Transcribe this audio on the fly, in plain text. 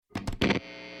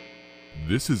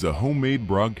This is a homemade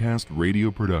broadcast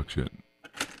radio production.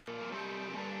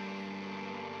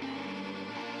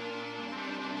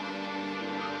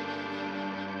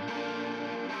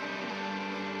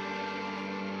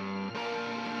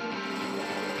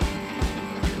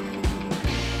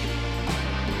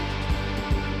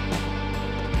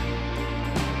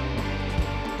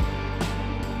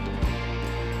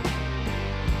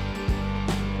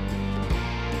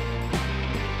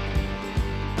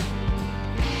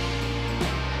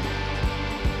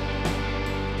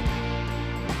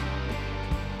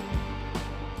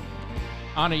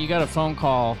 Anna, you got a phone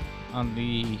call on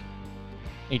the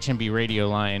HMB radio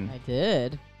line. I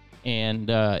did. And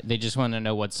they just want to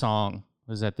know what song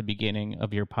was at the beginning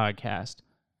of your podcast,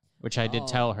 which I did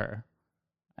tell her.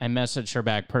 I messaged her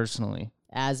back personally.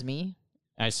 As me?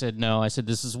 I said, no. I said,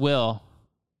 this is Will,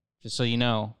 just so you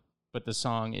know. But the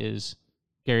song is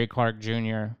Gary Clark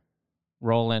Jr.,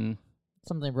 Rollin'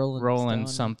 Stone,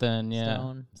 something, yeah.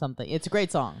 Stone, something. It's a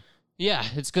great song. Yeah,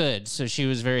 it's good. So she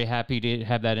was very happy to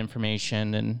have that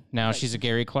information, and now she's a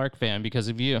Gary Clark fan because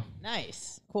of you.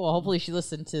 Nice. Cool. Hopefully she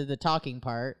listened to the talking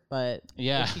part, but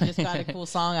yeah, if she just got a cool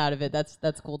song out of it. That's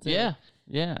cool too.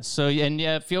 Yeah. So, and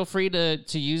yeah, feel free to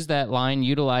use that line,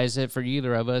 utilize it for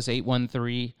either of us,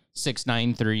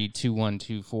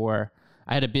 813-693-2124.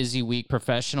 I had a busy week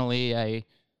professionally. I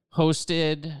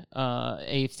hosted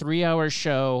a 3-hour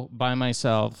show by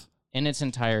myself in its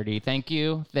entirety. Thank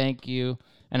you.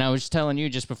 And I was telling you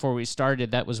just before we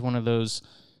started, that was one of those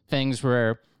things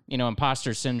where, you know,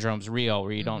 imposter syndrome's real,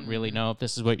 where you don't really know if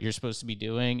this is what you're supposed to be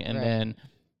doing. And then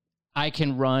I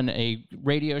can run a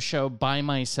radio show by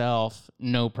myself,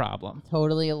 no problem.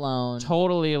 Totally alone,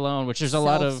 which there's a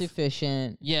lot of...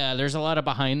 Self-sufficient. Yeah, there's a lot of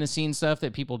behind-the-scenes stuff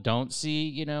that people don't see,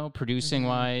 you know,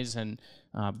 producing-wise and...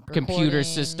 computer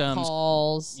systems,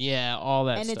 calls, all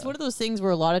that and stuff. It's one of those things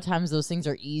where a lot of times those things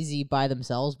are easy by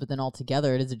themselves, but then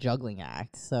altogether it is a juggling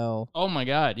act. So oh my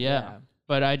god, yeah.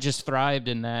 But I just thrived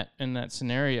in that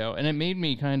scenario, and it made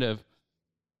me kind of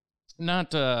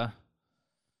not I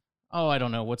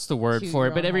don't know what's the word for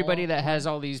it, but everybody that has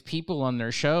all these people on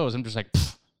their shows, I'm just like,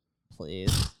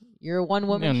 please. You're a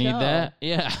one-woman show. You don't need that.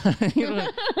 Yeah.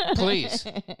 Please.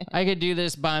 I could do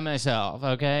this by myself,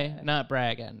 okay? Not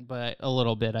bragging, but a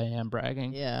little bit I am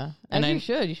bragging. Yeah. And you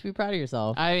should. You should be proud of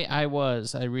yourself. I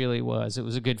was. I really was. It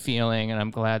was a good feeling, and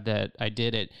I'm glad that I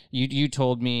did it. You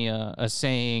told me a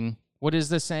saying. What is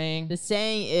the saying? The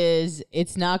saying is,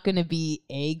 it's not going to be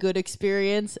a good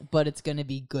experience, but it's going to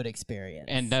be good experience.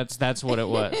 And that's what it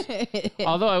was.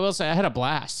 Although I will say, I had a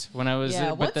blast when I was...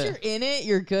 Yeah, once you're in it,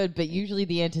 you're good, but usually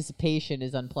the anticipation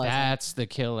is unpleasant. That's the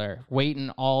killer. Waiting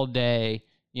all day.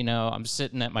 You know, I'm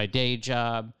sitting at my day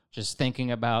job, just thinking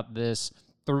about this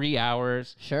 3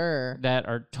 hours. Sure. That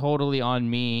are totally on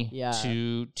me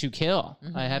to kill.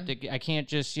 Mm-hmm. I can't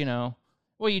just, you know...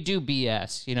 Well, you do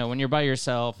BS. You know, when you're by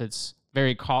yourself, it's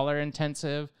very caller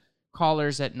intensive.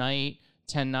 Callers at night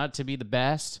tend not to be the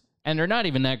best, and they're not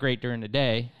even that great during the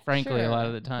day, frankly, a lot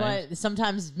of the time. But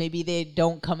sometimes maybe they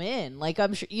don't come in. Like,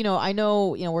 I'm sure, I know,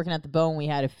 working at the Bone, we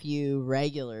had a few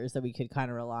regulars that we could kind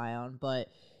of rely on, but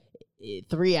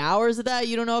 3 hours of that,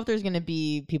 you don't know if there's going to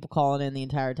be people calling in the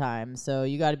entire time. So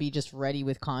you got to be just ready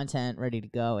with content, ready to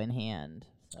go in hand.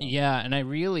 So. Yeah, and I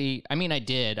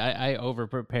did. I over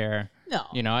prepare. No,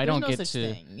 I don't get to.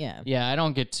 Thing. I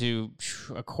don't get to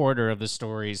a quarter of the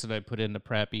stories that I put into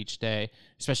prep each day,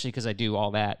 especially because I do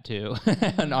all that too.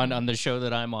 on the show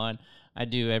that I'm on, I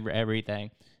do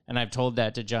everything, and I've told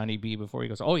that to Johnny B before. He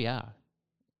goes, "Oh yeah,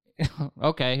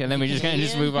 okay," and then we just kind of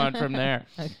just move on from there.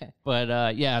 Okay,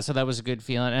 but so that was a good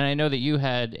feeling, and I know that you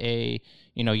had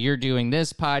you're doing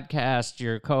this podcast.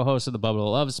 You're co-host of the Bubba the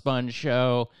Love Sponge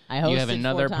show. I hosted you have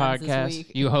another 4 times podcast. This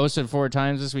week. You hosted 4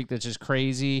 times this week. That's just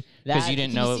crazy because you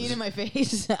didn't know. You see it in my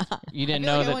face. You didn't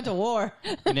know that I went to war.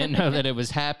 You didn't know that it was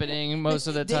happening most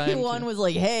of the time. Day one was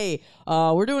like, "Hey,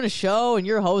 we're doing a show and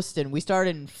you're hosting. We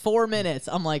started in 4 minutes."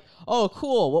 I'm like, "Oh,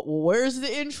 cool. Where's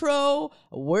the intro?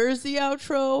 Where's the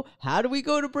outro? How do we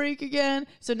go to break again?"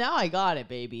 So now I got it,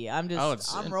 baby. I'm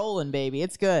rolling, baby.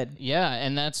 It's good. Yeah,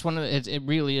 and that's one of it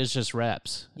really is just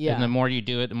reps. Yeah. And the more you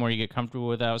do it, the more you get comfortable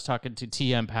with it. I was talking to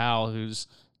TM Powell, who's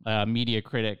a media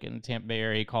critic in Tampa Bay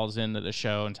area. He calls into the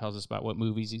show and tells us about what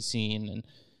movies he's seen. And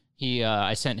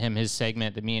I sent him his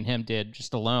segment that me and him did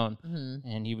just alone. Mm-hmm.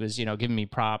 And he was, giving me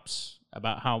props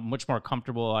about how much more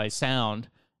comfortable I sound.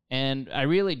 And I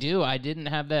really do. I didn't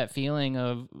have that feeling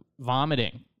of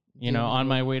vomiting, on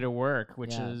my way to work,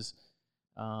 which is...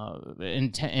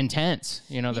 intense,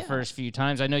 the first few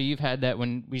times. I know you've had that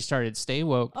when we started Stay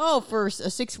Woke. Oh, for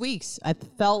 6 weeks. I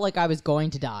felt like I was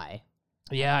going to die.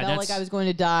 Yeah, Felt like I was going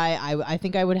to die. I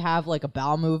think I would have like a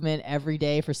bowel movement every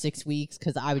day for 6 weeks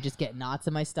because I would just get knots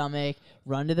in my stomach,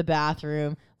 run to the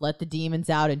bathroom, let the demons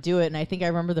out, and do it. And I think I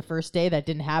remember the first day that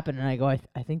didn't happen, and I go, I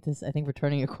think we're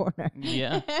turning a corner.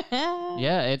 Yeah,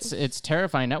 yeah, it's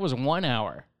terrifying. That was 1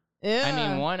 hour. Yeah. I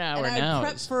mean, 1 hour and now. I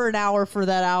prep for an hour for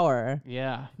that hour.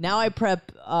 Yeah. Now I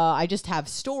prep. I just have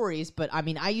stories, but I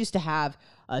mean, I used to have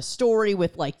a story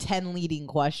with like 10 leading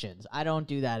questions. I don't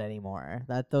do that anymore.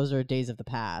 Those are days of the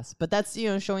past. But that's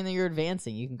showing that you're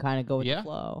advancing. You can kind of go with the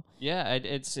flow. Yeah,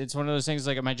 it's one of those things.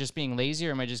 Like, am I just being lazy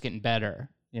or am I just getting better?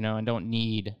 And don't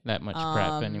need that much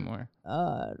prep anymore.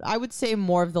 I would say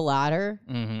more of the latter.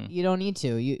 Mm-hmm. You don't need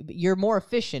to. You're more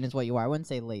efficient, is what you are. I wouldn't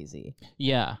say lazy.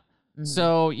 Yeah. Mm-hmm.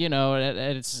 So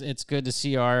it's good to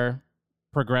see our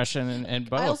progression and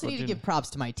both. I also need to give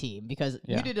props to my team because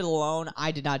you did it alone.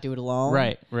 I did not do it alone.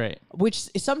 Right. Which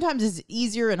sometimes is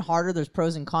easier and harder. There's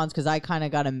pros and cons because I kind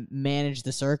of got to manage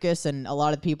the circus, and a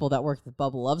lot of people that work at the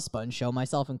Bubble Love Sponge show,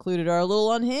 myself included, are a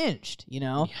little unhinged. So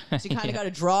you kind of got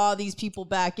to draw these people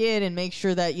back in and make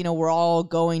sure that we're all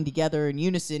going together in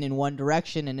unison in one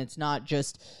direction, and it's not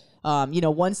just.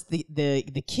 Once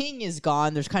the king is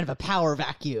gone, there's kind of a power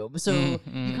vacuum. So you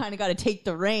kind of got to take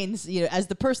the reins. As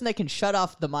the person that can shut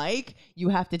off the mic, you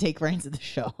have to take reins of the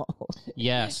show.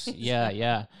 Yes.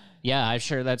 Yeah. I'm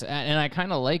sure and I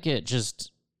kind of like it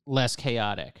just less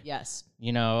chaotic. Yes.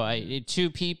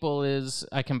 Two people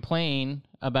I complain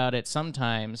about it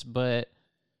sometimes, but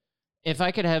if I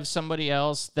could have somebody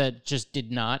else that just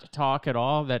did not talk at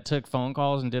all, that took phone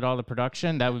calls and did all the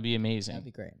production, that would be amazing. That'd be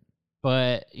great.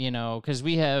 But, because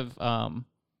we have,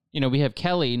 we have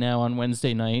Kelly now on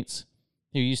Wednesday nights,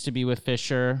 who used to be with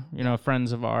Fisher,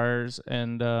 friends of ours.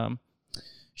 And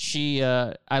she,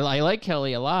 I like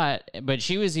Kelly a lot, but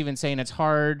she was even saying it's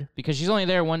hard because she's only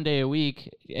there 1 day a week.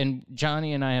 And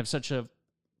Johnny and I have such a,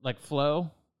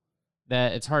 flow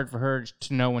that it's hard for her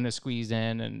to know when to squeeze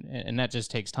in. And that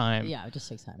just takes time. Yeah, it just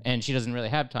takes time. And she doesn't really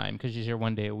have time because she's here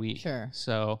 1 day a week. Sure.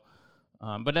 So...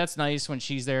 but that's nice when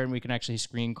she's there and we can actually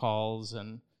screen calls.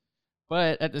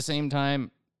 But at the same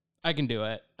time, I can do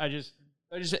it. I just,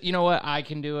 you know what? I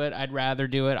can do it. I'd rather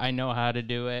do it. I know how to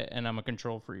do it, and I'm a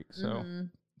control freak, so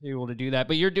able to do that.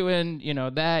 But you're doing,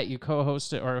 that. You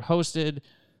co-hosted or hosted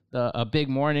a big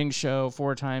morning show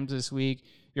 4 times this week.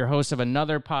 You're host of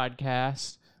another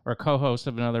podcast or co-host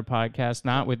of another podcast,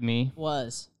 not with me.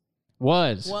 Was.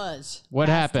 What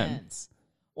happened? Tense.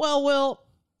 Well, Will,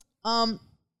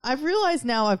 I've realized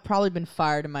now I've probably been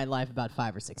fired in my life about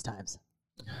 5 or 6 times,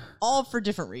 all for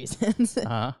different reasons.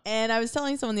 Uh-huh. And I was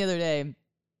telling someone the other day,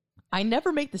 I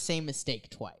never make the same mistake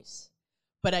twice,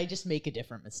 but I just make a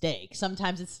different mistake.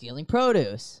 Sometimes it's stealing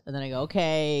produce, and then I go,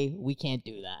 okay, we can't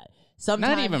do that.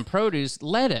 Sometimes, not even produce,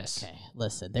 lettuce. Okay,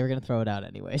 listen, they were going to throw it out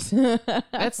anyways.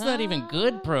 That's not even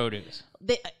good produce.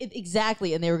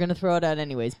 Exactly, and they were going to throw it out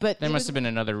anyways. But there must have been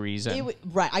another reason.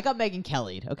 Right, I got Megan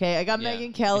Kelly'd, okay? I got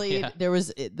Megan Kelly'd. Yeah. There was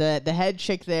the head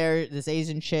chick there, this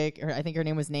Asian chick. I think her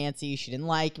name was Nancy. She didn't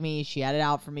like me. She had it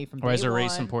out for me from day one. Why is her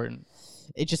race important?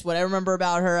 It's just what I remember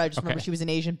about her. I just remember she was an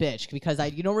Asian bitch because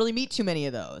you don't really meet too many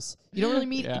of those. You don't really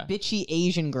meet bitchy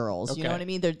Asian girls. You know what I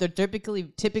mean? They're typically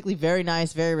very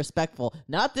nice, very respectful.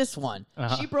 Not this one.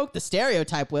 She broke the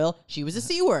stereotype, Will. She was a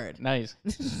C word. Nice.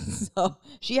 So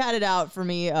she had it out for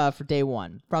me from day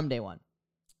one.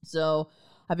 So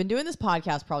I've been doing this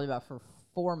podcast probably about for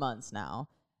 4 months now.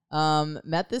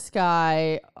 Met this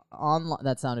guy online.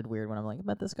 That sounded weird when I'm like,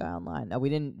 met this guy online. No, we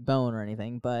didn't bone or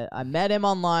anything, but I met him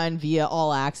online via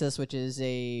All Access, which is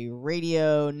a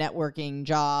radio networking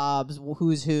jobs,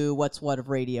 who's who, what's what of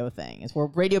radio thing. It's where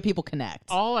radio people connect.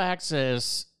 All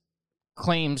Access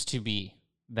claims to be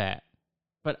that,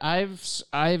 but I've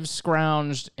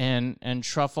scrounged and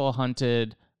truffle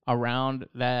hunted around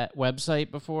that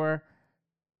website before.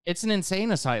 It's an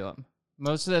insane asylum.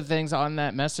 Most of the things on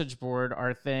that message board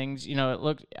are things,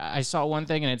 I saw one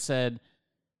thing and it said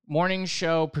morning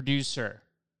show producer.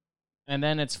 And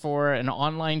then it's for an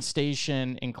online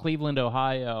station in Cleveland,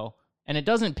 Ohio. And it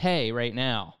doesn't pay right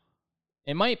now.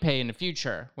 It might pay in the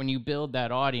future. When you build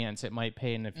that audience, it might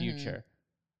pay in the future.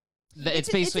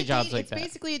 It's basically jobs like that. It's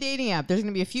basically a dating app. There's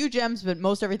going to be a few gems, but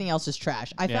most everything else is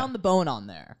trash. I found the bone on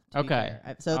there. Okay.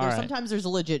 So sometimes there's a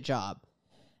legit job.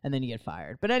 And then you get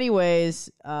fired. But anyways,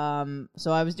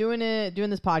 so I was doing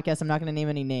this podcast. I'm not going to name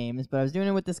any names, but I was doing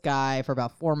it with this guy for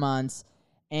about 4 months.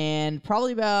 And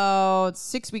probably about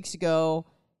 6 weeks ago,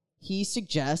 he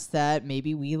suggests that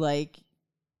maybe we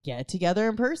get together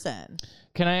in person.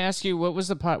 Can I ask you, what was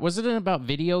the was it about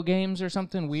video games or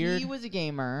something weird? He was a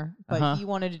gamer, but he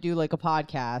wanted to do a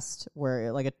podcast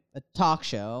where a talk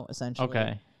show essentially.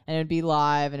 Okay. And it'd be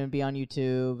live, and it'd be on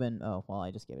YouTube, and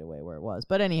I just gave it away where it was.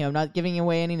 But anyhow, I'm not giving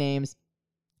away any names.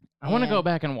 I want to go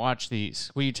back and watch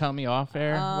these. Will you tell me off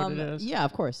air what it is? Yeah,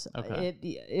 of course. Okay.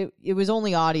 It was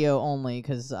only audio only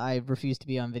because I refused to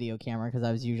be on video camera because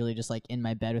I was usually just like in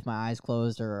my bed with my eyes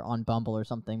closed or on Bumble or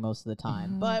something most of the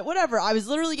time. But whatever. I was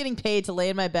literally getting paid to lay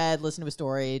in my bed, listen to a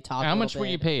story, talk. How a much little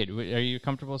were you bit. paid? Are you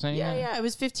comfortable saying that? Yeah. It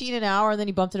was $15 an hour, and then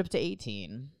he bumped it up to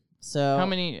 $18. So How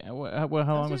many? How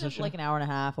long was it? this show? Like an hour and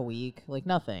a half a week, like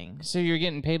nothing. So you're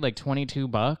getting paid like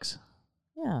 $22?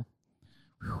 Yeah.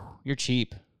 You're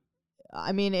cheap.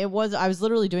 I mean, I was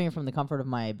literally doing it from the comfort of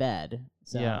my bed.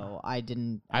 So Yeah. I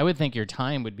didn't. I would think your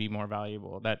time would be more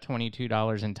valuable. That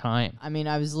 $22 in time. I mean,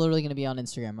 I was literally going to be on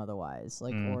Instagram otherwise,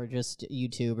 like, or just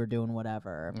YouTube or doing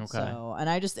whatever. Okay. So, and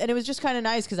it was just kind of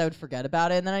nice because I would forget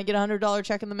about it, and then I'd get $100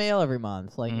 check in the mail every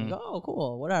month. Like, you go, oh,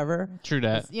 cool, whatever. True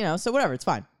that. So whatever, it's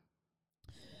fine.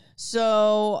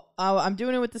 So I'm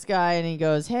doing it with this guy, and he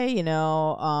goes, hey, and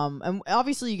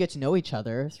obviously you get to know each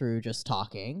other through just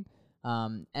talking.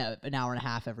 An hour and a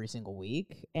half every single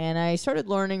week, and I started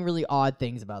learning really odd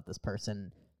things about this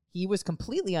person. He was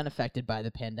completely unaffected by the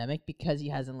pandemic because he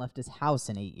hasn't left his house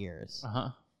in 8 years.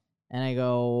 And I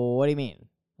go, what do you mean?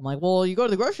 I'm like, well, you go to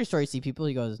the grocery store, you see people.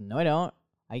 He goes, no, I don't.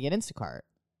 I get Instacart.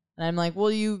 And I'm like, well,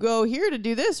 you go here to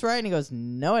do this, right? And he goes,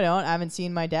 no, I don't. I haven't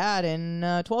seen my dad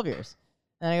in 12 years.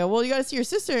 And I go, well, you got to see your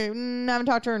sister. I haven't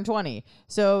talked to her in 20.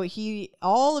 So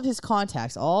all of his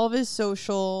contacts, all of his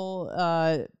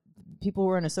social people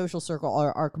who are in a social circle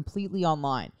are completely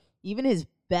online. Even his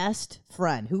best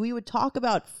friend, who we would talk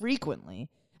about frequently,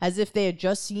 as if they had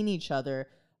just seen each other,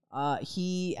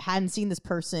 he hadn't seen this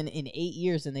person in 8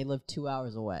 years, and they lived 2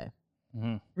 hours away.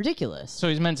 Ridiculous. So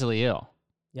he's mentally ill.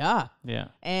 Yeah. Yeah.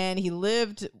 And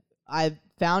I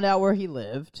found out where he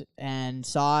lived and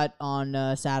saw it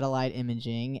on satellite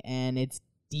imaging, and it's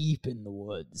deep in the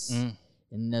woods.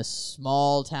 In a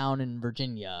small town in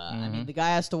Virginia. I mean, the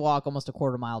guy has to walk almost a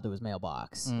quarter mile to his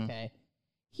mailbox. Okay.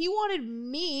 He wanted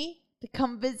me to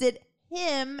come visit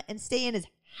him and stay in his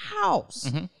house.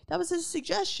 That was his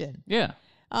suggestion. Yeah.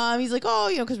 He's like,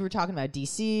 oh, because we were talking about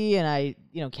DC, and I,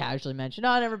 casually mentioned,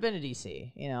 I've never been to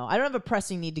DC. I don't have a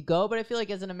pressing need to go, but I feel like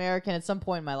as an American at some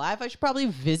point in my life, I should probably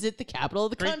visit the capital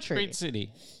of the country. Great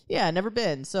city. Yeah, never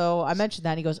been. So I mentioned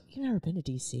that, and he goes, you've never been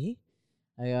to DC?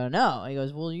 I go, no. He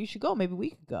goes, well, you should go. Maybe we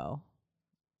could go.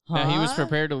 Yeah, he was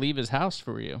prepared to leave his house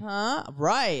for you.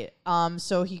 Right.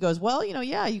 So he goes, well,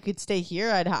 yeah, you could stay here.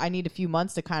 I need a few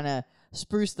months to kind of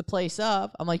spruce the place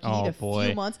up. I'm like, you need a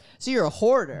few months? So you're a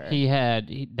hoarder.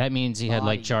 That means he had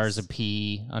like Bodies. jars of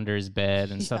pee under his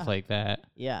bed and stuff like that.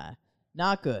 Yeah.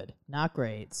 Not good. Not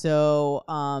great. So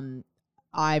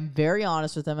I'm very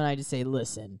honest with him, and I just say,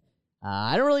 listen,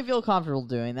 I don't really feel comfortable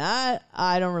doing that.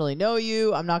 I don't really know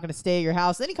you. I'm not going to stay at your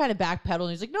house. Then he kind of backpedaled, and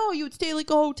he's like, no, you would stay at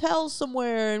like a hotel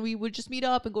somewhere, and we would just meet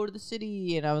up and go to the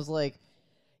city. And I was like,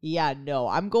 yeah, no,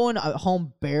 I'm going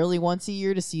home barely once a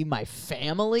year to see my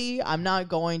family. I'm not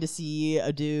going to see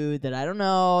a dude that I don't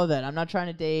know, that I'm not trying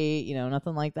to date,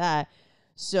 nothing like that.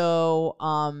 So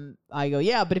I go,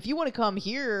 yeah, but if you want to come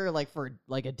here like for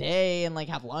like a day and like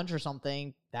have lunch or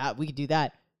something, that we could do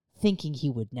that. Thinking he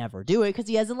would never do it because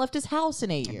he hasn't left his house in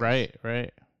 8 years.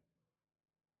 Right.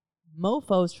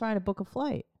 Mofo's trying to book a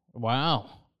flight.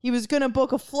 Wow. He was going to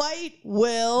book a flight,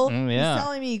 Will. Yeah. He's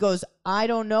telling me, he goes, I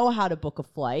don't know how to book a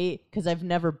flight because I've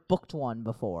never booked one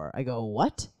before. I go,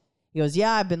 what? He goes,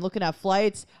 yeah, I've been looking at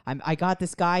flights. I got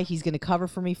this guy. He's going to cover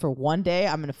for me for one day.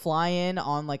 I'm going to fly in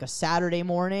on like a Saturday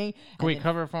morning. Can we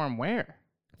cover for him where?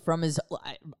 From his...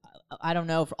 I don't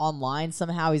know if online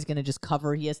somehow he's going to just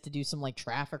cover. He has to do some like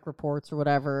traffic reports or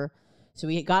whatever. So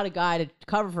we got a guy to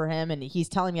cover for him, and he's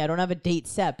telling me I don't have a date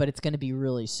set, but it's going to be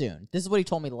really soon. This is what he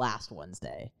told me last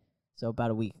Wednesday. So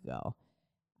about a week ago.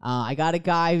 I got a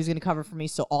guy who's going to cover for me,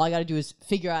 so all I got to do is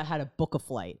figure out how to book a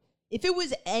flight. If it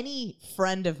was any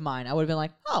friend of mine, I would have been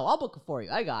like, oh, I'll book it for you.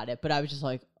 I got it. But I was just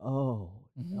like, oh,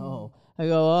 no. I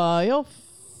go, you'll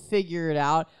figure it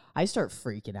out. I start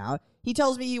freaking out. He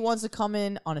tells me he wants to come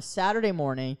in on a Saturday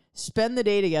morning, spend the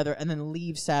day together, and then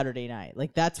leave Saturday night.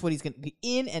 Like, that's what he's going to be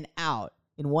in and out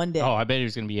in one day. Oh, I bet he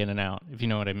was going to be in and out, if you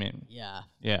know what I mean. Yeah.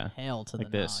 Yeah. Hail to like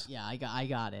the this. no. Yeah, I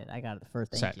got it. I got it. The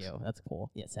first thank Sex. you. That's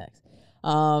cool. Yeah, sex.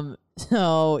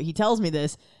 So he tells me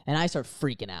this, and I start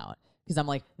freaking out because I'm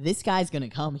like, this guy's going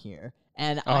to come here.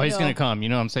 And he's going to come. You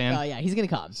know what I'm saying? Oh, yeah, he's going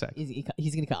to come. Sex.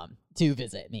 He's going to come to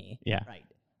visit me. Yeah. Right.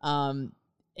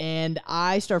 And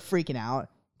I start freaking out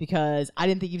because I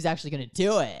didn't think he was actually going to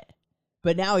do it.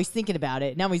 But now he's thinking about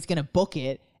it. Now he's going to book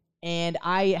it. And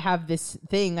I have this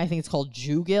thing, I think it's called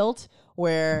Jew guilt,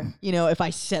 where, if I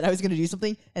said I was going to do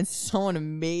something and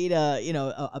someone made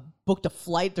booked a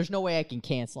flight, there's no way I can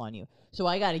cancel on you. So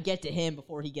I got to get to him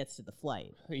before he gets to the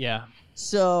flight. Yeah.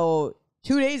 So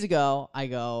 2 days ago, I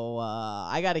go,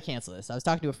 I got to cancel this. I was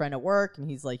talking to a friend at work, and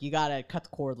he's like, you got to cut the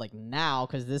cord like now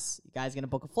because this guy's going to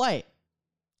book a flight.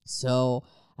 So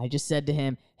I just said to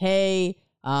him, hey,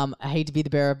 I hate to be the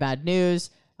bearer of bad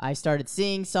news. I started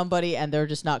seeing somebody, and they're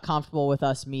just not comfortable with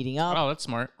us meeting up. Oh, that's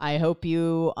smart. I hope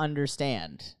you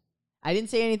understand. I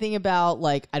didn't say anything about,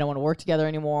 like, I don't want to work together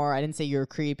anymore. I didn't say you're a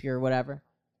creep, you're whatever.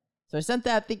 So I sent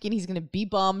that thinking he's going to be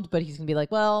bummed, but he's going to be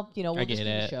like, well, we'll just do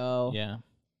the show. Yeah.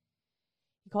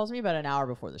 He calls me about an hour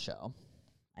before the show.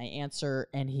 I answer,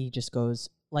 and he just goes,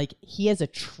 like, he has a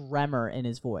tremor in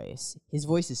his voice. His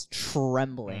voice is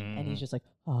trembling, and he's just like,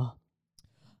 oh,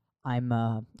 I'm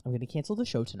going to cancel the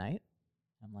show tonight.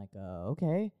 I'm like,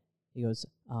 okay. He goes,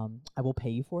 I will pay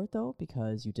you for it, though,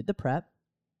 because you did the prep.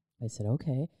 I said,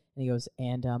 okay. And he goes,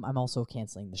 and I'm also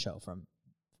canceling the show from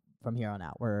here on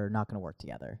out. We're not going to work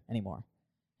together anymore.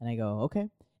 And I go, okay. And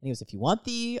he goes, if you want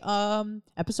the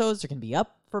episodes, they're going to be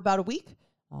up for about a week.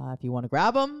 If you want to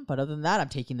grab them. But other than that, I'm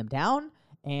taking them down,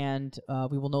 and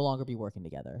we will no longer be working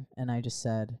together. And I just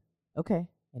said, okay.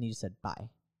 And he just said, bye.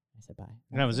 I said, bye.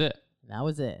 And that was it. And that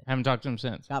was it. I haven't talked to him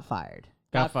since. Got fired.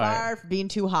 Got fired for being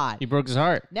too hot. He broke his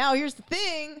heart. Now, here's the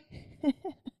thing.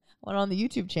 Went on the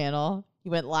YouTube channel. He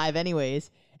went live anyways.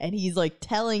 And he's like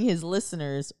telling his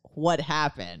listeners what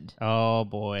happened. Oh,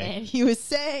 boy. And he was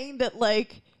saying that,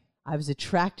 like, I was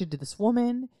attracted to this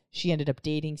woman. She ended up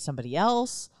dating somebody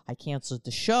else. I canceled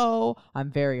the show.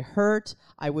 I'm very hurt.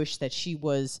 I wish that she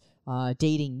was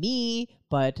dating me.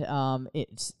 But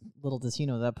it's little does he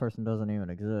know that person doesn't even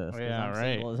exist. Yeah, I'm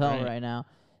right. single as hell right now.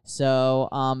 So,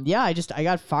 I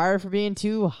got fired for being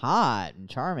too hot and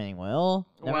charming, Will.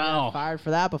 Never got fired for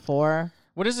that before.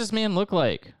 What does this man look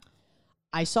like?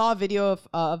 I saw a video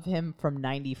of him from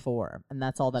 94, and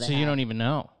that's all that I So have. you don't even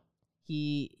know.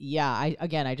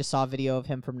 I just saw a video of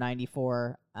him from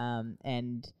 94,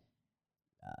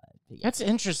 That's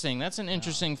interesting. That's an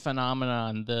interesting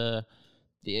phenomenon.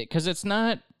 Because it's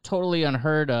not totally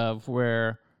unheard of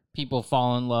where people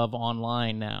fall in love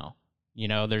online now.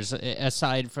 There's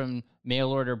aside from mail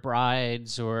order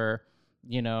brides or,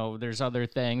 there's other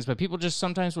things, but people just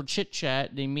sometimes will chit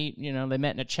chat. They meet, they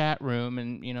met in a chat room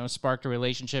and, sparked a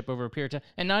relationship over a period of time,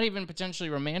 and not even potentially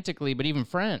romantically, but even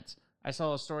friends. I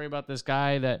saw a story about this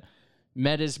guy that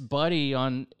met his buddy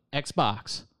on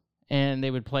Xbox, and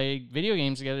they would play video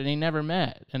games together. And they never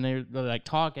met, and they like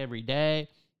talk every day,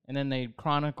 and then they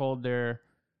chronicled their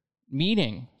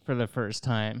meeting for the first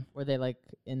time. Were they like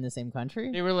in the same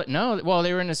country? They were like, no, well,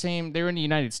 they were in the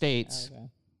United States, Okay.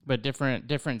 but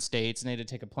different states, and they had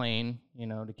to take a plane,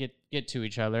 to get to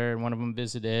each other. And one of them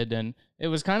visited, and it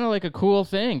was kind of like a cool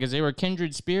thing because they were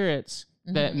kindred spirits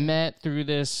that met through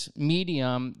this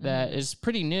medium that is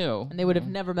pretty new, And they would have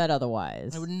never met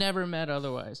otherwise. I would never met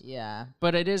otherwise. Yeah.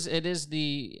 But it is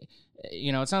the,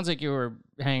 it sounds like you were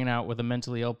hanging out with a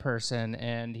mentally ill person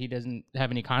and he doesn't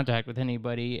have any contact with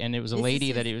anybody, and it was a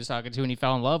lady that he was talking to and he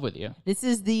fell in love with you. This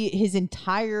is his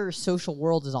entire social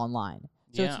world is online.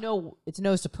 So it's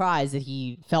no surprise that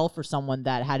he fell for someone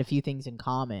that had a few things in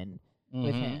common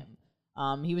with him.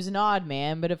 He was an odd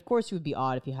man, but of course you would be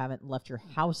odd if you haven't left your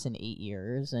house in 8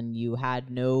 years and you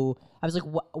had no... I was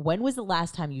like, when was the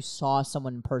last time you saw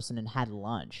someone in person and had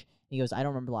lunch? And he goes, I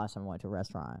don't remember the last time I went to a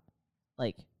restaurant.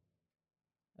 Like,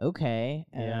 okay,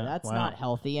 that's not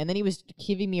healthy. And then he was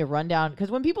giving me a rundown,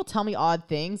 because when people tell me odd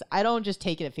things, I don't just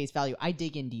take it at face value. I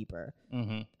dig in deeper.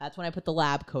 That's when I put the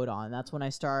lab coat on. That's when I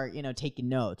start, taking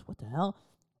notes. What the hell?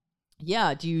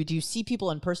 Yeah, do you see people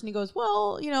in person? He goes,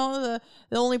 well, the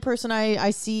only person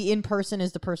I see in person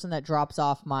is the person that drops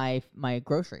off my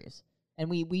groceries. And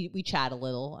we chat a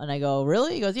little, and I go,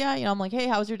 really? He goes, yeah. I'm like, hey,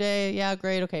 how's your day? Yeah,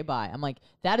 great. Okay, bye. I'm like,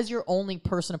 that is your only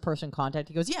person-to-person contact?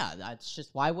 He goes, yeah, that's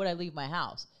just, why would I leave my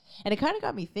house? And it kind of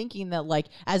got me thinking that, like,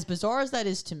 as bizarre as that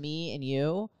is to me and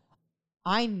you,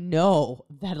 I know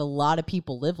that a lot of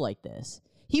people live like this.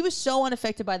 He was so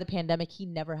unaffected by the pandemic, he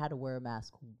never had to wear a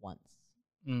mask once.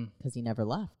 Because he never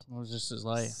left. It was just his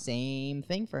life. Same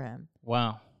thing for him.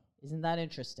 Wow. Isn't that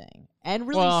interesting? And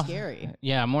really scary.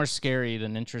 Yeah, more scary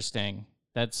than interesting.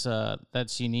 That's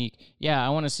unique. Yeah, I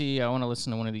want to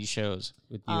listen to one of these shows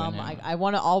with you and him. I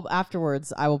want to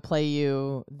afterwards. I will play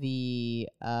you the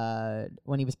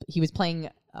when he was playing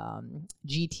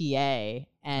GTA,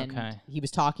 and he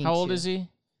was talking. How old is he?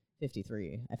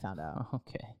 53. I found out. Oh,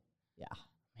 okay. Yeah.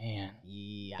 Man.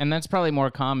 Yeah. And that's probably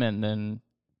more common than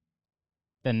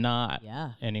than not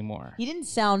Yeah. anymore. He didn't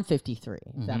sound 53,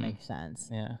 if that makes sense.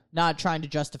 Yeah. Not trying to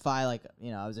justify I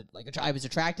was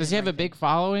attracted. Does he have a big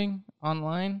following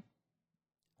online?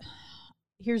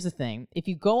 Here's the thing. If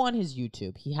you go on his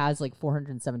YouTube, he has like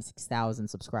 476,000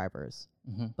 subscribers.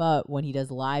 But when he does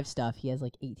live stuff, he has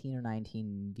like 18 or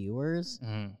 19 viewers.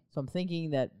 So I'm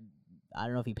thinking that I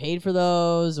don't know if he paid for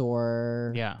those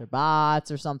or they're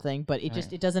bots or something, but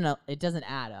it doesn't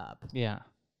add up. Yeah.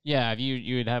 Yeah, if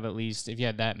you would have at least, if you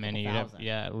had that many, you'd have,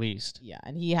 at least. Yeah,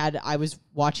 and I was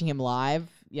watching him live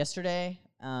yesterday,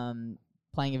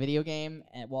 playing a video game,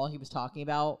 and while he was talking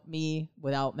about me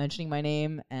without mentioning my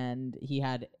name, and he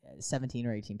had 17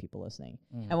 or 18 people listening.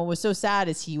 And what was so sad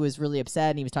is he was really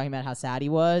upset, and he was talking about how sad he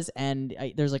was, and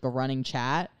there's like a running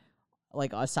chat,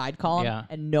 like a side column,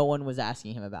 and no one was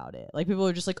asking him about it. Like, people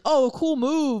were just like, "Oh, cool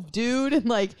move, dude," and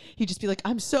like he'd just be like,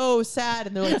 "I'm so sad,"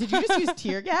 and they're like, "Did you just use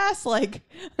tear gas? Like,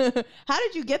 how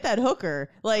did you get that hooker?"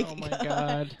 Like, oh my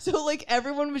god. So like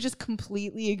everyone was just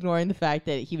completely ignoring the fact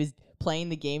that he was playing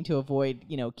the game to avoid,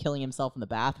 killing himself in the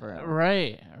bathroom.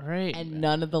 Right. And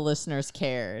none of the listeners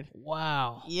cared.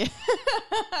 Wow. Yeah.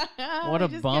 What a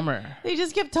bummer. They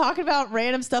just kept talking about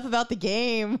random stuff about the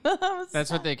game.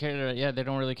 That's what they care about. Yeah, they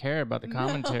don't really care about the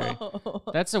commentary. No.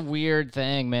 That's a weird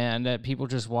thing, man, that people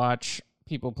just watch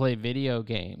people play video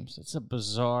games. It's a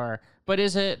bizarre. But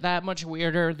is it that much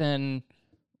weirder than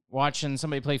watching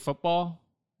somebody play football?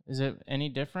 Is it any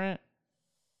different?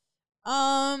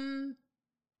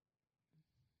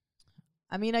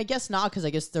 I mean, I guess not, because I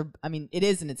guess it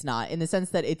is and it's not, in the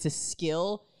sense that it's a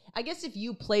skill. I guess if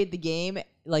you played the game,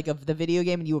 like of the video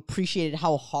game, and you appreciated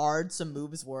how hard some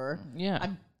moves were. Yeah.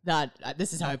 I'm not,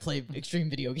 this is how I play extreme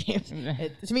video games.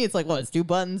 To me, it's like, it's 2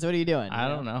 buttons. What are you doing? I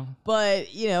don't know. But,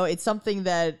 it's something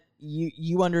that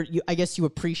I guess you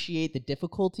appreciate the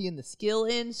difficulty and the skill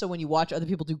in. So when you watch other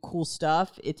people do cool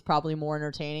stuff, it's probably more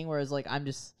entertaining. Whereas, like, I'm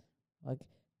just, like,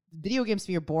 video games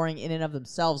to me are boring in and of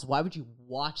themselves. Why would you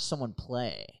watch someone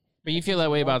play? But you feel that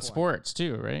way about sports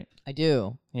too, right? I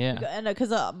do. Yeah. And because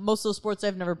most of those sports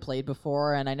I've never played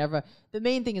before, and the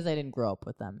main thing is I didn't grow up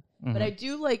with them. But I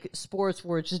do like sports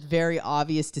where it's just very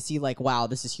obvious to see, like, wow,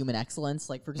 this is human excellence.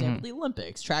 Like, for example, the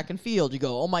Olympics, track and field. You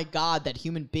go, oh my God, that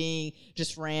human being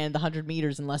just ran the 100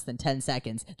 meters in less than 10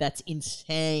 seconds. That's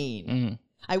insane.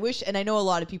 I wish, and I know a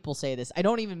lot of people say this, I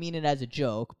don't even mean it as a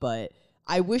joke, but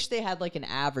I wish they had like an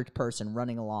average person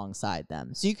running alongside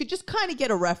them. So you could just kind of get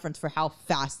a reference for how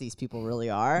fast these people really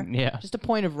are. Yeah. Just a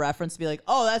point of reference to be like,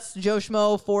 oh, that's Joe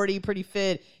Schmo, 40, pretty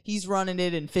fit. He's running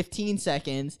it in 15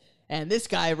 seconds. And this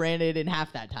guy ran it in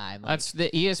half that time. Like, That's the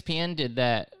ESPN did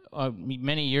that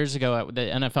many years ago at the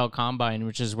NFL Combine,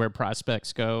 which is where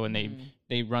prospects go, and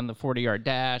they run the 40-yard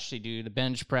dash. They do the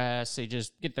bench press. They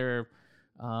just get their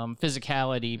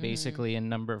physicality basically in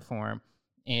number form.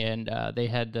 And they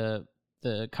had the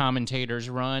commentators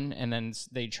run, and then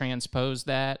they transposed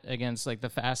that against like the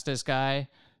fastest guy.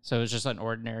 So it was just an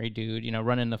ordinary dude,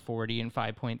 running the 40 in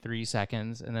 5.3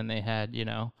 seconds. And then they had,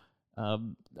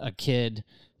 a kid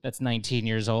that's 19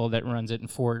 years old that runs it in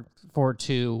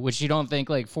 4.2, which you don't think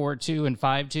like 4.2 and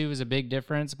 5.2 is a big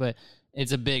difference, but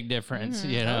it's a big difference, Oh,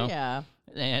 yeah.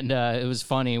 And it was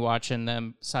funny watching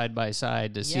them side by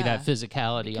side to see that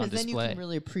physicality on display. Because then you can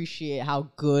really appreciate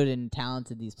how good and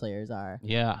talented these players are.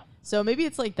 Yeah. So maybe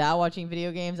it's like that watching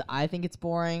video games. I think it's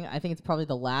boring. I think it's probably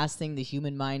the last thing the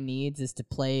human mind needs is to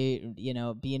play,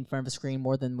 be in front of a screen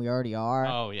more than we already are.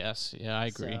 Oh, yes. Yeah, I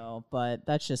agree. So, but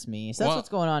that's just me. So that's what's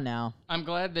going on now. I'm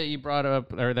glad that you brought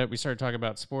up, or that we started talking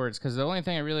about sports, because the only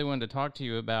thing I really wanted to talk to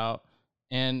you about,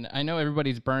 and I know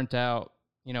everybody's burnt out,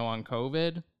 on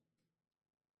COVID,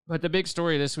 but the big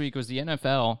story this week was the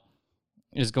NFL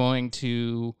is going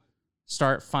to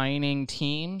start fining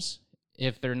teams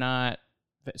if they're not.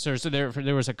 So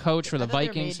there was a coach for the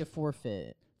Vikings. They're made to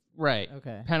forfeit. Right.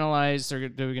 Okay. Penalized. They're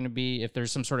going to be if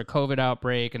there's some sort of COVID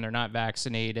outbreak and they're not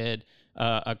vaccinated.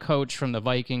 A coach from the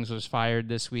Vikings was fired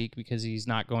this week because he's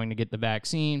not going to get the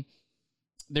vaccine.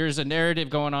 There's a narrative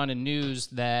going on in news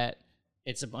that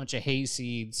it's a bunch of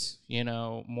hayseeds,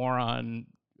 moron,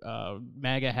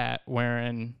 MAGA hat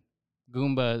wearing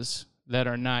Goombas that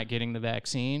are not getting the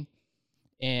vaccine.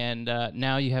 And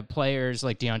now you have players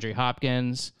like DeAndre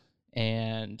Hopkins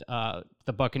and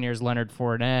the Buccaneers' Leonard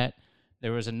Fournette.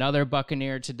 There was another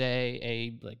Buccaneer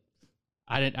today,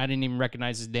 I didn't even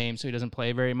recognize his name, so he doesn't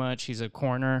play very much. He's a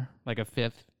corner, like a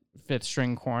fifth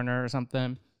string corner or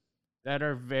something, that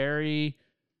are very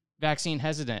vaccine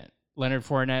hesitant. Leonard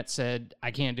Fournette said,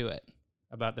 I can't do it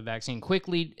about the vaccine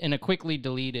in a quickly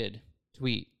deleted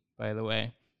tweet, by the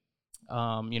way.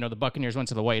 The Buccaneers went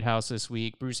to the White House this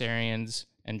week. Bruce Arians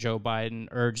and Joe Biden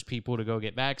urged people to go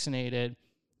get vaccinated.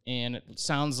 And it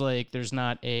sounds like there's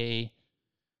not a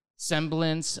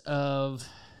semblance of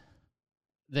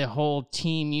the whole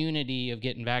team unity of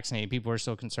getting vaccinated. People are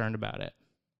still concerned about it.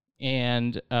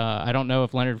 And I don't know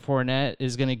if Leonard Fournette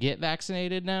is going to get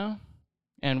vaccinated now.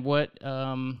 And what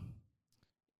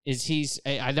is he's?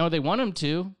 I know they want him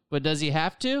to, but does he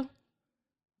have to?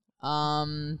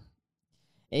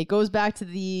 It goes back to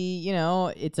the,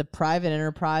 it's a private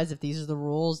enterprise. If these are the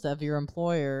rules of your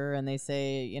employer and they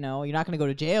say, you're not going to go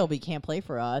to jail, but you can't play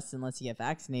for us unless you get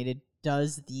vaccinated.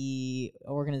 Does the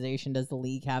organization, does the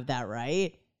league have that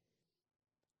right?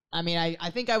 I mean, I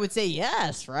think I would say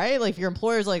yes, right? Like if your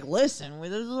employer's like, listen,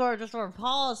 this is just our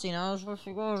policy, this is what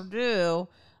we're going to do.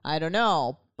 I don't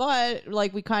know. But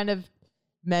like we kind of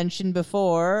mentioned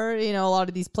before, a lot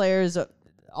of these players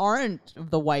aren't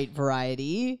the white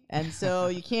variety, and so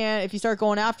you can't, if you start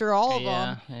going after all of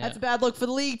them, that's a bad look for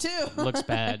the league too. Looks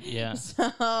bad.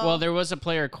 Well, there was a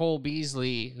player, Cole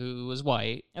Beasley, who was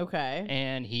white,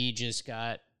 and he just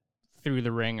got through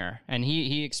the ringer, and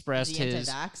he expressed his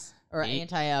anti-vax or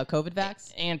anti-COVID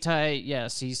vax.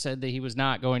 Yes, he said that he was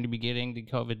not going to be getting the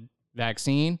COVID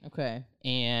vaccine.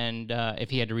 And if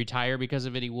he had to retire because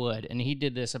of it, he would. And he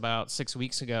did this about 6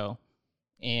 weeks ago.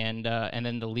 And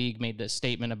then the league made this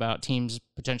statement about teams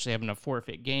potentially having to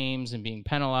forfeit games and being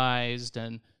penalized,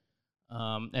 and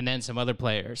then some other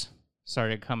players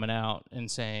started coming out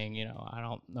and saying, I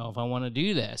don't know if I want to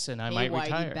do this, and I might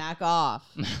retire. Back off.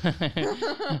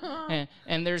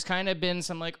 and there's kind of been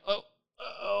some like,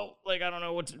 like I don't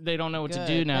know they don't know what to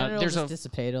do now. There's a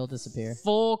dissipate. It'll disappear.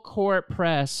 Full court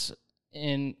press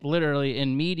literally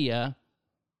in media.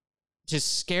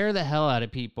 Just scare the hell out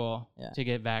of people to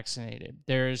get vaccinated.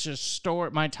 There is just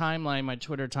my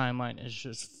Twitter timeline is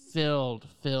just filled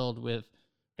with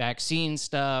vaccine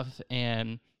stuff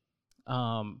and,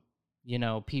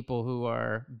 people who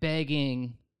are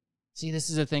begging. See, this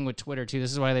is the thing with Twitter too.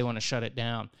 This is why they want to shut it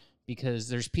down, because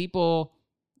there's people,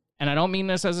 and I don't mean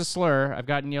this as a slur. I've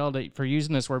gotten yelled at for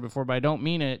using this word before, but I don't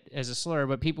mean it as a slur,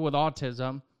 but people with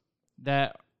autism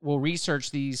that will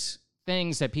research these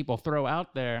things that people throw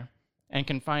out there and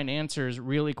can find answers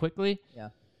really quickly.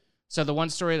 So the one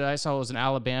story that I saw was an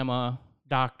Alabama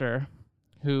doctor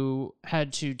who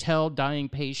had to tell dying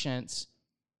patients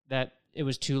that it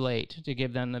was too late to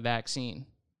give them the vaccine.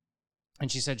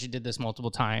 And she said she did this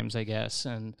multiple times, I guess.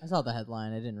 And I saw the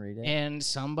headline. I didn't read it. And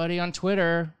somebody on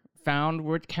Twitter found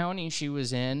what county she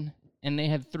was in, and they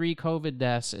had 3 COVID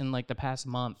deaths in like the past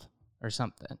month or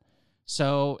something.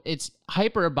 So it's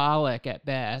hyperbolic at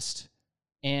best,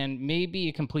 and maybe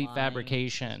a complete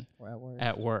fabrication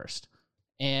at worst.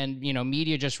 And,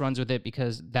 media just runs with it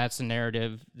because that's the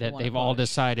narrative that they've all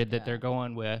decided that they're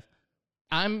going with.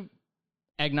 I'm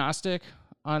agnostic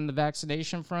on the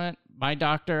vaccination front. My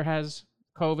doctor has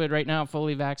COVID right now,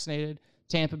 fully vaccinated.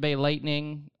 Tampa Bay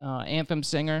Lightning anthem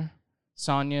singer,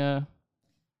 Sonia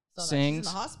sings. She's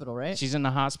in the hospital, right? She's in the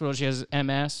hospital. She has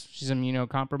MS. She's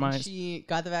immunocompromised. And she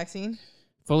got the vaccine?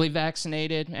 Fully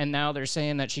vaccinated, and now they're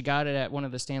saying that she got it at one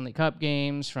of the Stanley Cup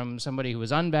games from somebody who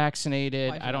was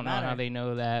unvaccinated. I don't know how they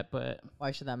know that, but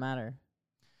why should that matter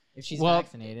if she's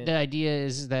vaccinated? The idea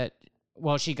is that,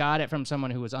 she got it from someone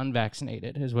who was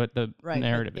unvaccinated, is what the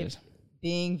narrative is.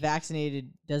 Being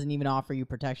vaccinated doesn't even offer you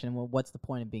protection. Well, what's the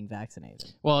point of being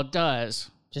vaccinated? Well, it does.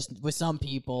 Just with some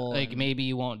people. Like, maybe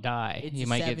you won't die. You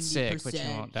might get sick, but you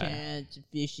won't die. Chance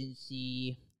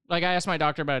efficiency. Like, I asked my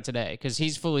doctor about it today because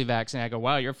he's fully vaccinated. I go,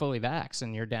 wow, you're fully vaxxed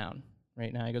and you're down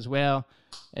right now. He goes, well,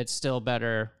 it's still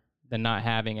better than not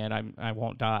having it. I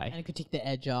won't die. And it could take the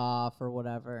edge off or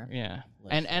whatever. Yeah.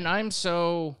 And I'm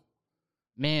so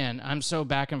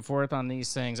back and forth on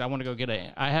these things. I want to go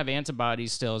I have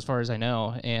antibodies still as far as I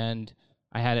know. And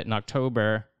I had it in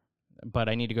October, but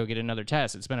I need to go get another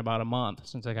test. It's been about a month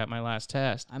since I got my last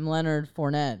test. I'm Leonard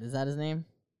Fournette. Is that his name?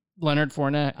 Leonard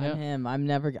Fournette. I'm him. I'm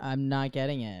not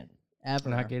getting it. Ever.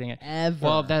 Not getting it. Ever.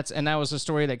 Well, that was the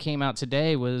story that came out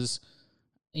today was,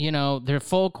 their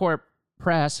full court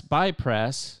press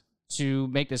to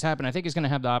make this happen. I think is going to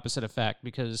have the opposite effect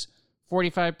because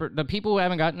the people who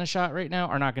haven't gotten the shot right now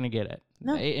are not going to get it.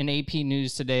 No. In AP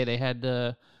News today, they had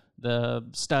the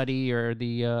study or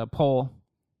the poll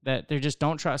that they just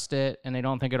don't trust it and they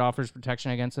don't think it offers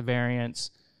protection against the variants.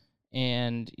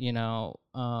 And,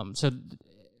 so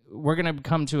we're going to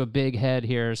come to a big head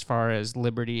here as far as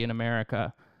liberty in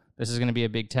America. This is going to be a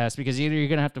big test because either you're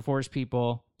going to have to force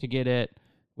people to get it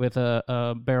with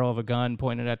a barrel of a gun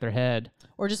pointed at their head,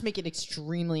 or just make it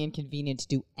extremely inconvenient to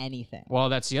do anything. Well,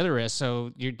 that's the other risk.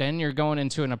 So you're going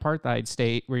into an apartheid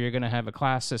state where you're going to have a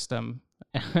class system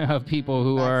of people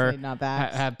who are Vaccinated, not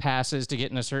vaxxed. have passes to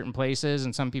get into certain places,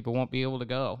 and some people won't be able to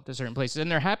go to certain places,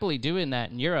 and they're happily doing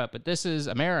that in Europe. But this is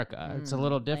America; it's a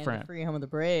little Land of the different. free, home of the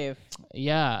brave.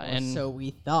 Yeah, Or and so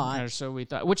we thought. or so we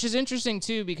thought, which is interesting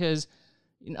too, because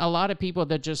a lot of people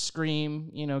that just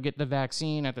scream, get the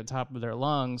vaccine at the top of their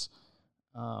lungs,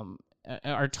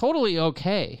 are totally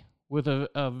okay with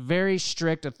a very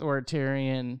strict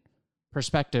authoritarian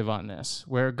perspective on this.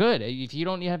 Where good, if you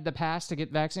don't have the pass to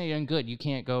get vaccinated, then good, you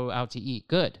can't go out to eat.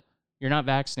 Good, you're not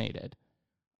vaccinated.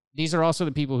 These are also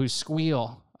the people who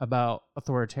squeal about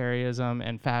authoritarianism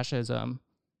and fascism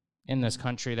in this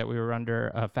country, that we were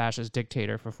under a fascist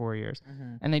dictator for 4 years.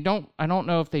 And I don't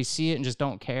know if they see it and just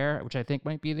don't care, which I think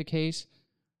might be the case.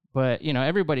 But,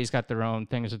 everybody's got their own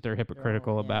things that they're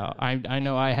hypocritical about. I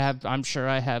know I'm sure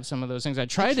I have some of those things. I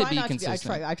try to be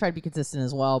consistent. I try to be consistent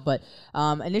as well. But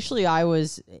initially I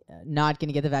was not going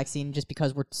to get the vaccine just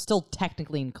because we're still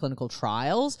technically in clinical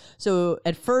trials. So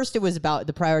at first it was about,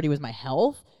 the priority was my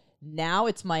health. Now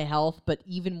it's my health, but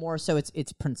even more so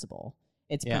it's principle.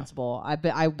 It's principle.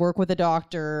 I work with a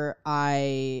doctor.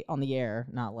 On the air,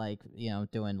 not like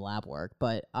doing lab work,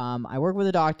 but I work with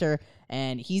a doctor,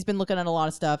 and he's been looking at a lot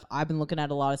of stuff. I've been looking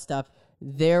at a lot of stuff.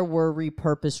 There were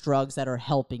repurposed drugs that are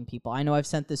helping people. I know I've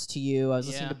sent this to you. I was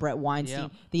listening to Brett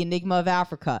Weinstein, The Enigma of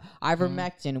Africa,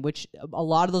 ivermectin, which a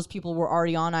lot of those people were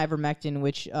already on ivermectin,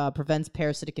 which prevents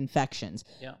parasitic infections.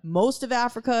 Yeah. Most of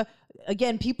Africa,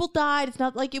 again, people died. It's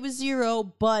not like it was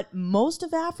zero, but most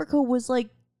of Africa was like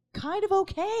kind of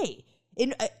okay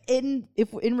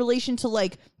in relation to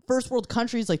like first world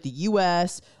countries like the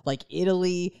US, like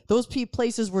Italy. Those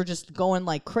places were just going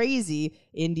like crazy.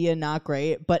 India, not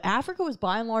great, but Africa was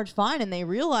by and large fine, and they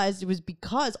realized it was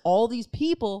because all these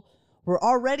people were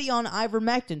already on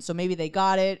ivermectin. So maybe they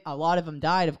got it. A lot of them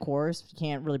died, of course. You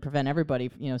can't really prevent everybody,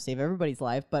 save everybody's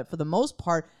life. But for the most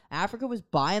part, Africa was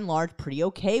by and large pretty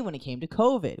okay when it came to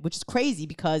COVID, which is crazy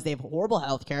because they have horrible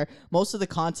healthcare. Most of the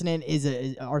continent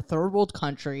are third world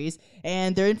countries,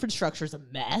 and their infrastructure is a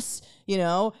mess,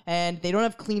 and they don't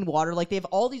have clean water. Like, they have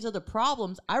all these other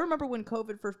problems. I remember when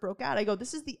COVID first broke out, I go,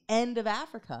 this is the end of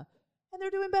Africa. And they're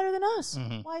doing better than us.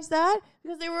 Why is that?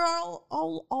 Because they were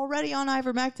all already on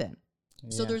ivermectin.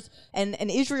 So there's and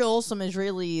Israel, some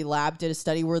Israeli lab did a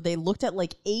study where they looked at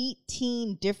like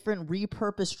 18 different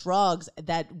repurposed drugs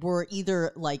that were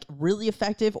either like really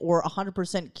effective or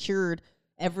 100% cured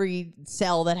every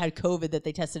cell that had COVID that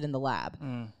they tested in the lab.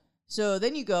 So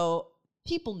then you go,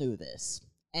 people knew this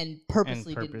and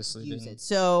purposely didn't use it.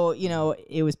 So,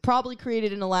 it was probably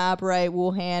created in a lab, right?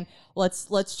 Wuhan.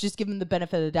 Let's just give them the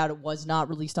benefit of the doubt. It was not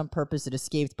released on purpose. It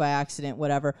escaped by accident,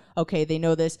 whatever. Okay, they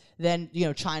know this. Then,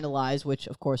 China lies, which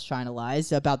of course China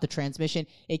lies about the transmission.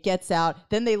 It gets out.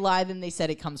 Then they lie. Then they said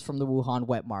it comes from the Wuhan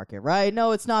wet market, right?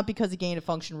 No, it's not because of gain of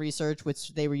function research,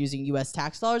 which they were using U.S.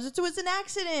 tax dollars. It was an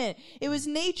accident. It was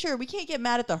nature. We can't get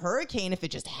mad at the hurricane if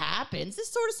it just happens.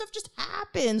 This sort of stuff just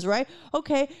happens, right?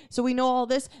 Okay, so we know all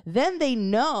this. Then they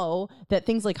know that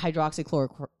things like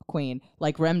hydroxychloroquine,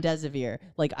 like remdesivir,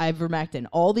 like ivermectin,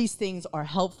 all these things are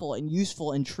helpful and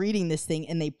useful in treating this thing,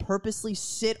 and they purposely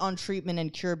sit on treatment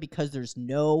and cure because there's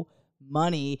no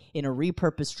money in a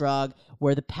repurposed drug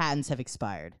where the patents have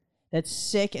expired. That's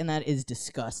sick, and that is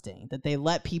disgusting, that they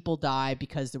let people die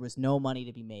because there was no money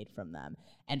to be made from them.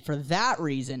 And for that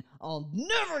reason, I'll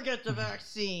never get the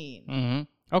vaccine.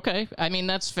 Okay, I mean,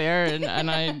 that's fair, and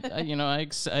I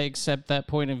accept that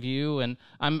point of view, and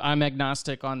I'm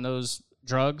agnostic on those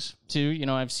drugs too.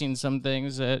 I've seen some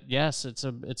things that yes, it's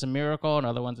a miracle, and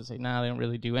other ones that say nah, they don't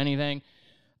really do anything.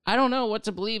 I don't know what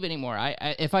to believe anymore. I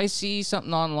if I see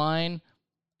something online,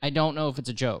 I don't know if it's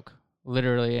a joke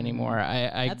literally anymore.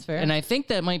 That's fair, and I think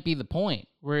that might be the point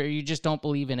where you just don't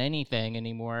believe in anything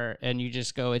anymore, and you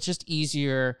just go, it's just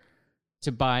easier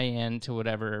to buy into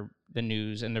whatever the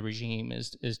news and the regime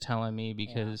is telling me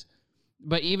because,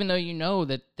 but even though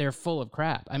that they're full of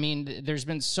crap. I mean, there's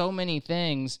been so many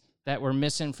things that were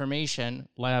misinformation,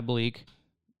 lab leak,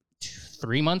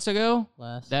 3 months ago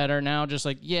that are now just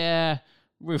like,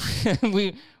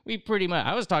 we pretty much,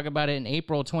 I was talking about it in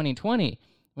April 2020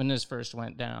 when this first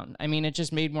went down. I mean, it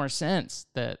just made more sense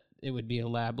that it would be a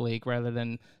lab leak rather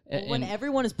than when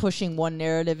everyone is pushing one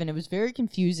narrative, and it was very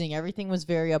confusing. Everything was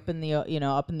very up in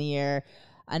the air.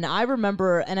 And I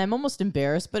remember, and I'm almost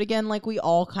embarrassed, but again, like we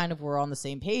all kind of were on the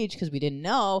same page because we didn't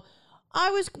know.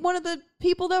 I was one of the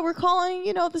people that were calling,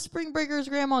 the Spring Breakers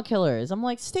grandma killers. I'm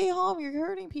like, stay home, you're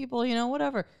hurting people,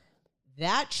 whatever.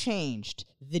 That changed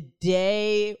the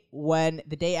day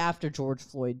after George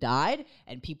Floyd died,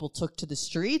 and people took to the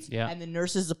streets, and the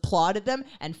nurses applauded them,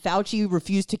 and Fauci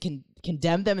refused to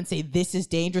condemn them and say, this is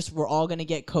dangerous, we're all going to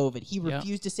get COVID. He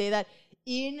refused to say that.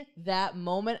 in that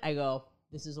moment, I go,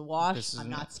 this is a wash. I'm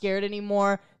not not scared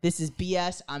anymore. This is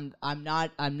BS. I'm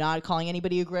not calling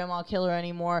anybody a grandma killer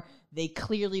anymore. They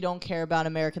clearly don't care about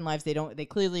American lives. They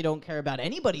clearly don't care about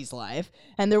anybody's life,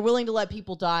 and they're willing to let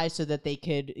people die so that they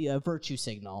could virtue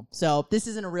signal. So this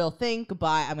isn't a real thing.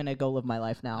 Goodbye. I'm gonna go live my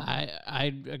life now.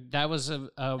 That was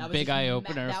a big eye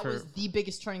opener. That was the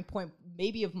biggest turning point,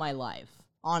 maybe, of my life.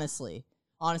 Honestly,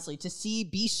 to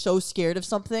be so scared of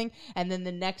something, and then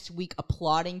the next week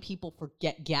applauding people for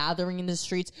gathering in the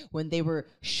streets when they were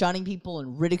shunning people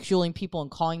and ridiculing people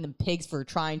and calling them pigs for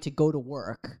trying to go to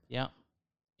work. Yeah.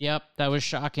 Yep, that was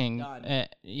shocking.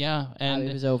 Yeah, and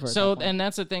it was over. So, and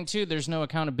that's the thing too. There's no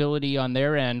accountability on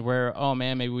their end. Where, oh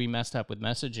man, maybe we messed up with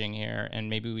messaging here, and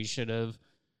maybe we should have,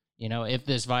 if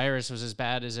this virus was as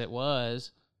bad as it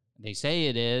was, they say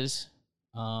it is,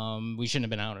 we shouldn't have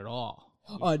been out at all.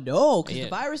 No, because the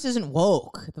virus isn't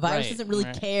woke. The virus doesn't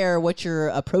really care what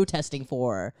you're protesting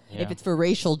for. Yeah. If it's for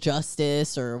racial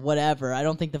justice or whatever, I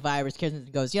don't think the virus cares.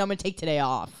 It goes, I'm going to take today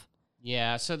off.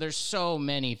 Yeah, so there's so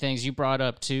many things you brought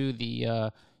up too.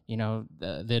 The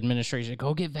the administration,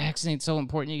 go get vaccinated. It's so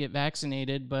important you get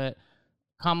vaccinated. But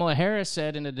Kamala Harris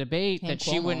said in a debate that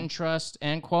she wouldn't trust,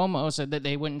 and Cuomo said that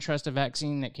they wouldn't trust a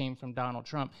vaccine that came from Donald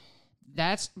Trump.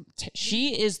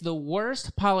 She is the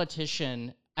worst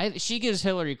politician. She gives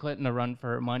Hillary Clinton a run for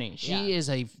her money. She is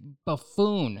a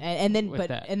buffoon. And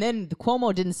then the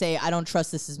Cuomo didn't say, I don't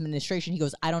trust this administration. He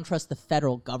goes, I don't trust the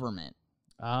federal government.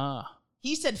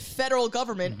 He said federal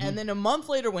government, and then a month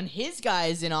later, when his guy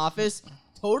is in office,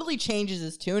 totally changes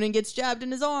his tune and gets jabbed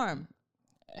in his arm.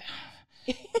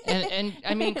 and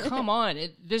I mean, come on,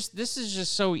 this is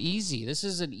just so easy. This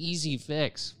is an easy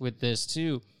fix with this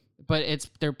too, but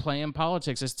they're playing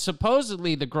politics. It's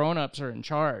supposedly the grown-ups are in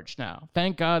charge now.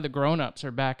 Thank God the grown-ups are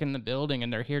back in the building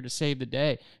and they're here to save the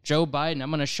day. Joe Biden,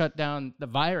 I'm going to shut down the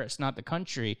virus, not the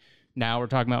country. Now we're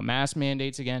talking about mask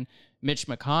mandates again. Mitch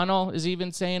McConnell is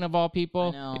even saying, of all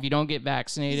people, if you don't get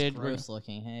vaccinated, he's gross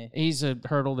looking. Hey, he's a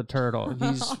hurdle the turtle.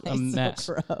 He's a mess.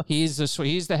 So gross.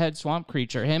 He's the head swamp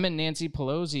creature. Him and Nancy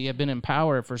Pelosi have been in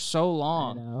power for so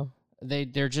long. I know.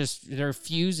 They're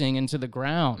fusing into the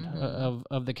ground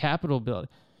of the Capitol building.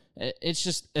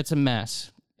 It's a mess,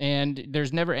 and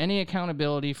there's never any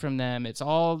accountability from them. It's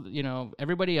all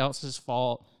everybody else's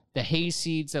fault. The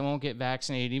hayseeds that won't get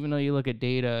vaccinated, even though you look at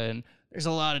data and there's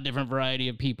a lot of different variety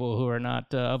of people who are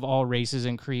not of all races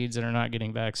and creeds that are not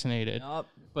getting vaccinated. Nope.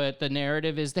 But the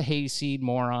narrative is the hayseed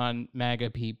moron MAGA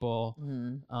people.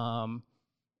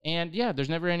 And yeah, there's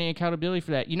never any accountability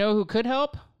for that. You know who could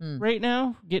help right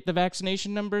now get the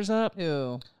vaccination numbers up?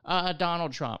 Who?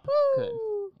 Donald Trump could.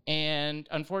 And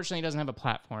unfortunately, he doesn't have a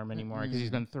platform anymore because he's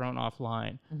been thrown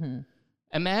offline.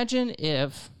 Imagine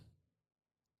if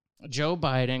Joe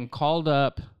Biden called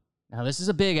up. Now, this is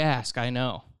a big ask, I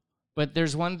know. But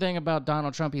there's one thing about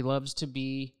Donald Trump. He loves to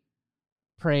be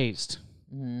praised.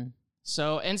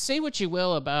 So, and say what you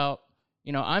will about,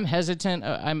 I'm hesitant.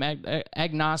 I'm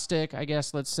agnostic, I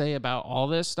guess, let's say, about all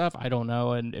this stuff. I don't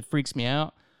know, and it freaks me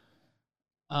out.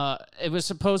 It was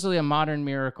supposedly a modern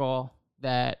miracle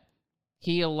that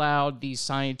he allowed these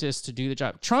scientists to do the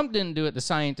job. Trump didn't do it. The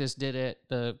scientists did it.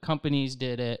 The companies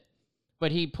did it.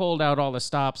 But he pulled out all the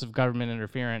stops of government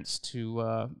interference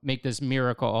to make this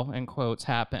miracle, in quotes,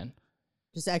 happen.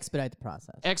 Just expedite the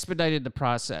process. Expedited the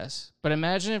process. But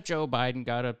imagine if Joe Biden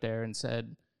got up there and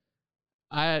said,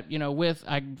 I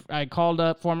called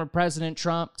up former President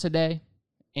Trump today,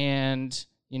 and,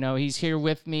 he's here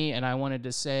with me, and I wanted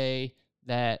to say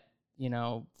that,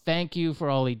 thank you for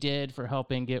all he did for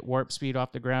helping get Warp Speed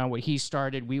off the ground. What he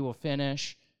started, we will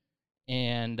finish.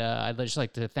 And I'd just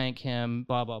like to thank him,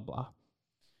 blah, blah, blah.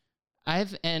 I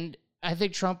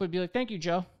think Trump would be like, thank you,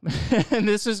 Joe. And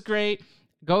this is great.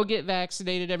 Go get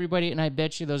vaccinated, everybody, and I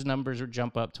bet you those numbers would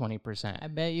jump up 20%. I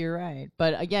bet you're right.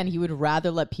 But again, he would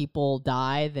rather let people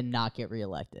die than not get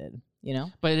reelected.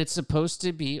 But it's supposed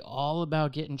to be all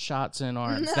about getting shots in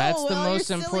arms. No, That's the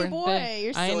most you're important silly boy. thing.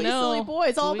 You're silly boy.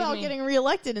 It's all about getting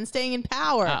reelected and staying in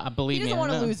power. Believe he doesn't me,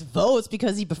 want to lose votes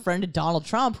because he befriended Donald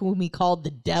Trump, whom he called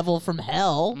the devil from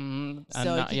hell.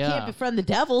 So you can't befriend the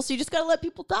devil, so you just got to let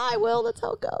people die, Will. That's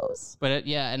how it goes. But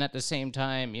and at the same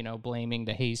time, blaming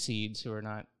the hayseeds who are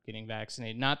not getting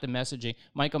vaccinated, not the messaging.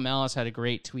 Michael Malice had a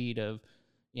great tweet of,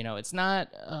 it's not,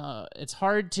 it's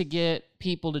hard to get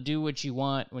people to do what you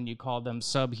want when you call them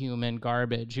subhuman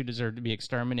garbage who deserve to be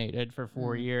exterminated for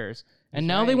 4 years. And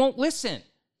now they won't listen.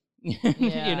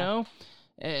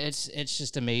 It's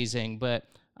just amazing. But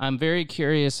I'm very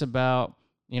curious about,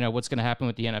 what's going to happen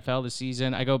with the NFL this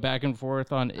season. I go back and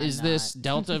forth on, is this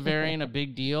Delta variant a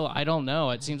big deal? I don't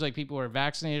know. It seems like people who are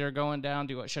vaccinated are going down.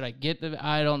 Should I get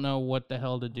I don't know what the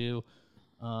hell to do.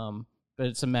 But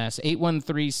it's a mess.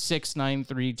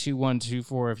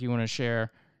 813-693-2124 if you want to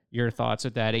share your thoughts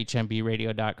with that,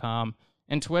 hmbradio.com.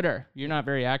 And Twitter. You're not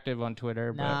very active on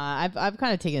Twitter. Nah, I've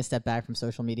kind of taken a step back from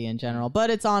social media in general, but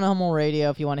it's on Hummel Radio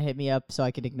if you want to hit me up so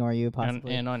I could ignore you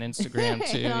possibly. And on Instagram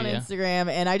too. And on Instagram.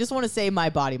 And I just want to say my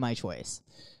body, my choice.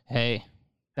 Hey,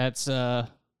 that's... Can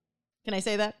I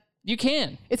say that? You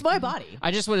can. It's my body.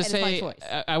 I just want to say,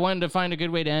 I wanted to find a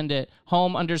good way to end it.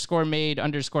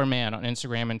 Home_made_man on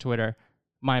Instagram and Twitter.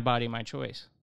 My body, my choice.